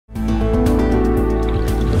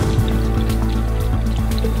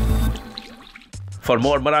For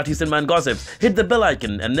more Marathi cinema and gossips, hit the bell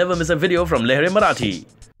icon and never miss a video from Lehren Marathi.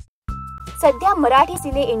 सध्या मराठी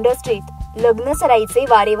सिने इंडस्ट्रीत लग्न सराईचे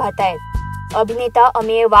वारे वाहतायत. अभिनेता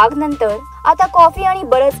अमेय वाघ नंतर आता कॉफी आणि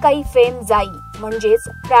बरंच काही फेम जाई म्हणजेच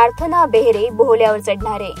प्रार्थना बेहरे बोहल्यावर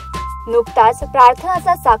चढणारे. नुकताच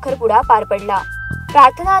प्रार्थनाचा साखरपुडा पार पडला.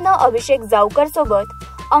 प्रार्थनानं अभिषेक जावकर सोबत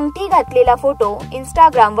अंगठी घातलेला फोटो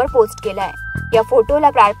इंस्टाग्रामवर पोस्ट केलाय. या फोटोला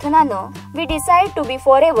प्रार्थनानं we decide to be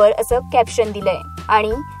for ever असं कॅप्शन दिलंय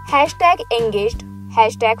आणि #engaged,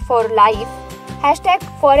 #for life,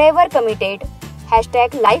 #forever committed,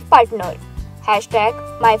 #life partner,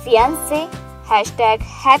 #my fiance,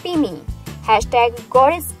 #happy me,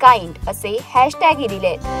 #God is kind असे हॅशटॅगही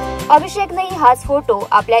दिलेत. अभिषेकनेही हाच फोटो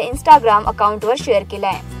आपल्या इंस्टाग्राम अकाउंटवर शेअर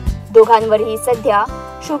केलाय. दोघांवरही सध्या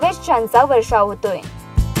शुभेच्छांचा वर्षाव होतोय.